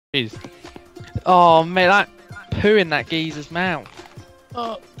Jeez. Oh mate, that poo in that geezer's mouth.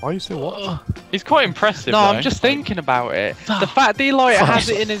 Why are you still watching? He's quite impressive. No, though. I'm just thinking about it. The fact that he like has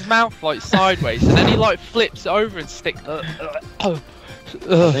it in his mouth like sideways, and then he like flips it over and sticks. I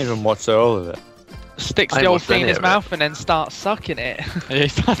didn't even watch all of it. Sticks the old thing in his mouth and then starts sucking it. Yeah, he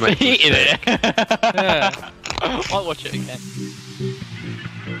starts eating it. Yeah. I'll watch it again.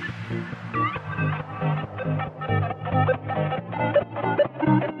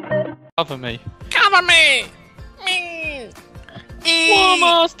 Cover me. Cover me! Me! War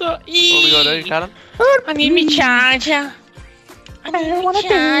Master! What are we gonna do, Callum? I need me charger. I don't want to do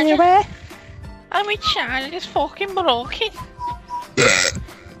it. I'm my charger is fucking broken.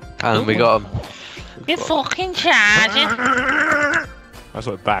 Callum, we got him. Your fucking charger. I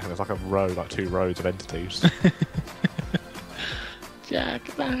saw it back and there's like a row, like 2 rows of entities.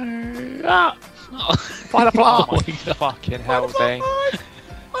 Jack, no. Find a plant! Oh, fucking hell, Dane.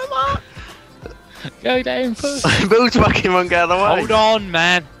 Go down first. Bill's fucking won't get out of the way. Hold on,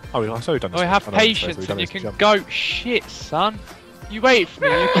 man. Oh, I saw you done this. Oh, have patience and you can go. Shit, son. You wait for me.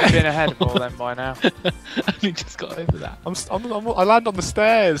 You could have been ahead of all them by now. I only just got over that. I land on the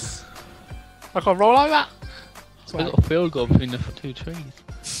stairs. I can't roll like that. There's a little field goal between the 2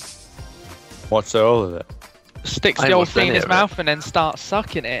 trees. Watch all of it. Sticks the old thing in his mouth and then starts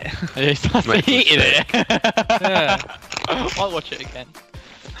sucking it. Yeah, he starts eating it. Yeah. I'll watch it again.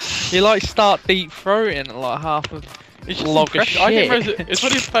 You like start deep throating like half of It's log of shit. I didn't realise it's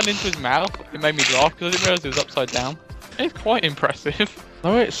when he fell into his mouth. It made me laugh because I didn't realise it was upside down. It's quite impressive.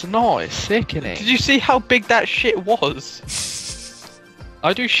 No, it's not. It's sickening. Did you see how big that shit was?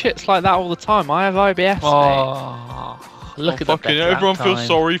 I do shits like that all the time. I have IBS. Oh, look at fucking that. everyone feels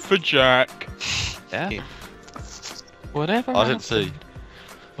sorry for Jack. Yeah. Whatever. I didn't see.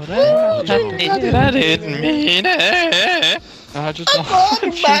 Whatever. That didn't mean it. I just want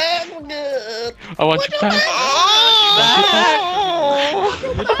you back. I want you back.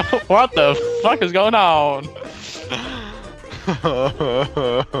 What the fuck is going on?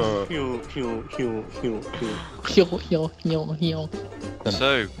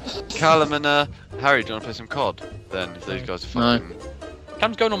 So, Callum and Harry, do you want to play some COD? Then, if those guys are fucking...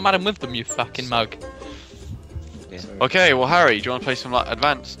 Cam's going on Madden with them, you fucking mug. Okay, well Harry, do you want to play some like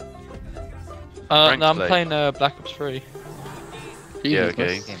advanced? No, I'm play? playing Black Ops 3. Yeah,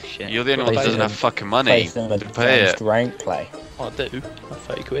 okay. Shit. You're the only one that doesn't have fucking money to pay it. Rank play. Oh, I do. That's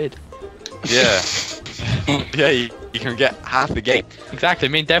 30 quid. Yeah. Yeah, you can get half the game. Exactly,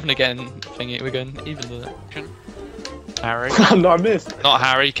 me and Devon are getting thingy, we're going even with it. Harry. No, I missed. Not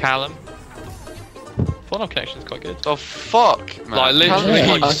Harry, Callum. Phone connection is quite good. Oh fuck, man. Like literally Callum's,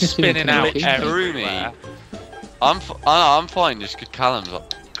 like I can see spinning the out glitch through me. everywhere. I'm fine just because Callum's like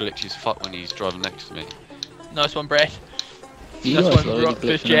glitchy as fuck when he's driving next to me. Nice one, Brett. You That's guys one already rock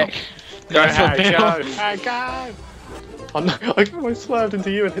fish glitching Jack. Go, Harry, Harry, go! Harry, go! I almost swerved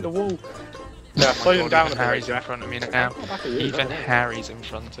into you and hit the wall. Yeah, slow him down a bit. Harry's in front of me now. Even Harry's in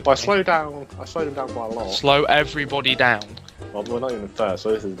front of I me. slowed him down quite a lot. Slow everybody down. Well, we're not even first,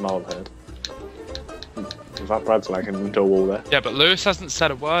 so this is miles ahead. In fact, Brad's lagging into a wall there. Yeah, but Lewis hasn't said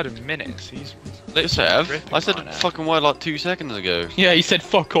a word in minutes. He's Yes, I have. ripping I said right now. fucking word like 2 seconds ago. Yeah, he said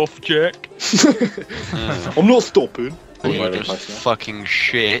fuck off, Jack. I'm not stopping. You're just fucking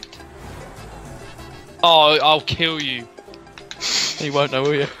shit. Oh, I'll kill you. He won't know,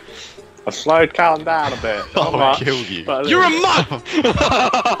 will you? I slowed Callum down a bit. Not much, killed you. but You're a little. mug!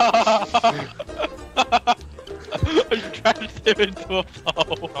 You crashed him into a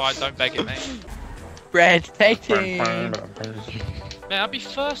pole. Alright, don't beg it, mate. Breathtaking. Man, I'd be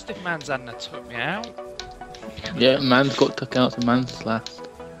first if Mans hadn't have took me out. Yeah, man's got took out, so man's last.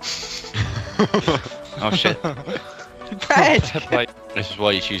 Oh shit. Brett! This is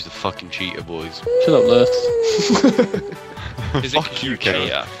why you choose the fucking cheater, boys. Shut up, Lewis. Is it Fuck 'cause you, you're a Kevin.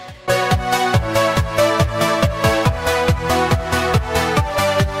 cheater?